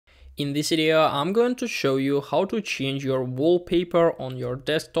In this video, I'm going to show you how to change your wallpaper on your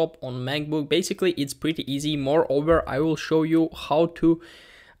desktop on MacBook. Basically, it's pretty easy. Moreover, I will show you how to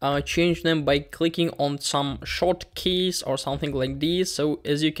change them by clicking on some shortkeys or something like this. So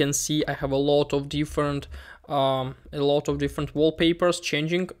as you can see, I have a lot of different wallpapers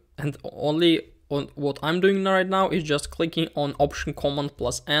changing, and only on what I'm doing right now is just clicking on Option Command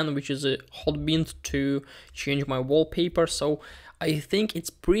plus N, which is a hotbin to change my wallpaper. So I think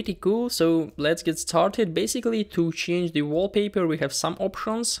it's pretty cool, so let's get started. Basically, to change the wallpaper, we have some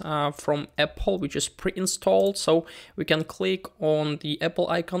options from Apple, which is pre-installed. So we can click on the Apple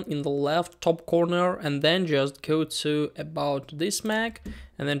icon in the left top corner and then just go to About This Mac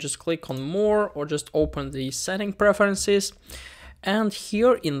and then just click on More, or just open the setting preferences. And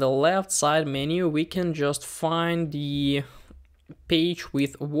here in the left side menu, we can just find the page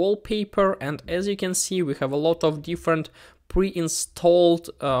with wallpaper, and as you can see, we have a lot of different pre-installed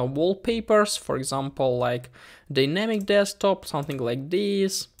wallpapers, for example, like dynamic desktop, something like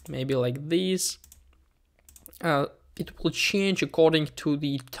this, maybe like this. It will change according to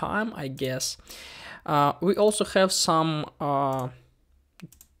the time, I guess. We also have some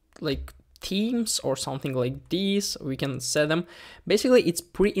like themes or something like this. We can set them. Basically, it's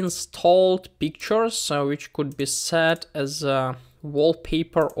pre-installed pictures, which could be set as a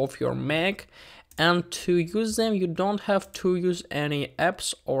wallpaper of your Mac. And to use them, you don't have to use any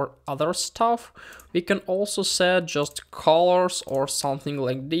apps or other stuff. We can also set just colors or something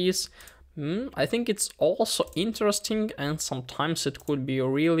like this. I think it's also interesting, and sometimes it could be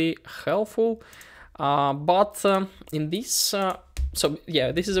really helpful. In this,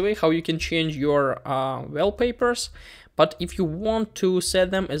 this is a way how you can change your wallpapers. But if you want to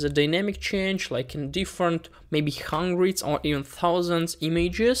set them as a dynamic change, like in different, maybe hundreds or even thousands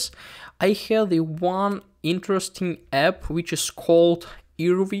images, I have the one interesting app which is called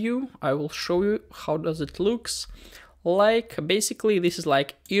EarView. I will show you how does it looks like. Basically, this is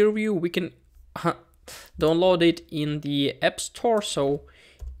like EarView. We can download it in the App Store. So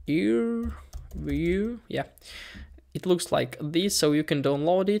EarView, yeah, it looks like this. So you can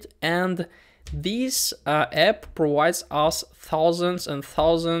download it, and this app provides us thousands and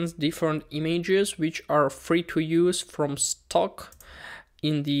thousands different images which are free to use from stock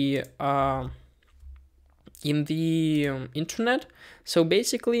in the internet. So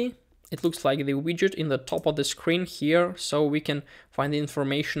basically, it looks like the widget in the top of the screen here. So we can find the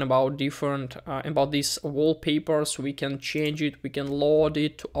information about different about these wallpapers. We can change it, we can load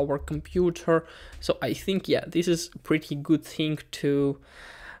it to our computer. So I think, yeah, this is a pretty good thing to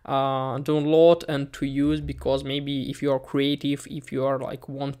download and to use, because maybe if you are creative, if you are like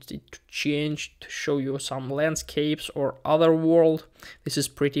wanted to change to show you some landscapes or other world, this is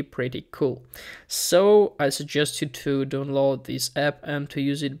pretty cool. So I suggest you to download this app and to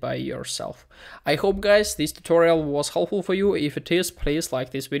use it by yourself. I hope, guys, this tutorial was helpful for you. If it is, please like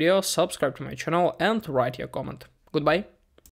this video, subscribe to my channel and write your comment. Goodbye.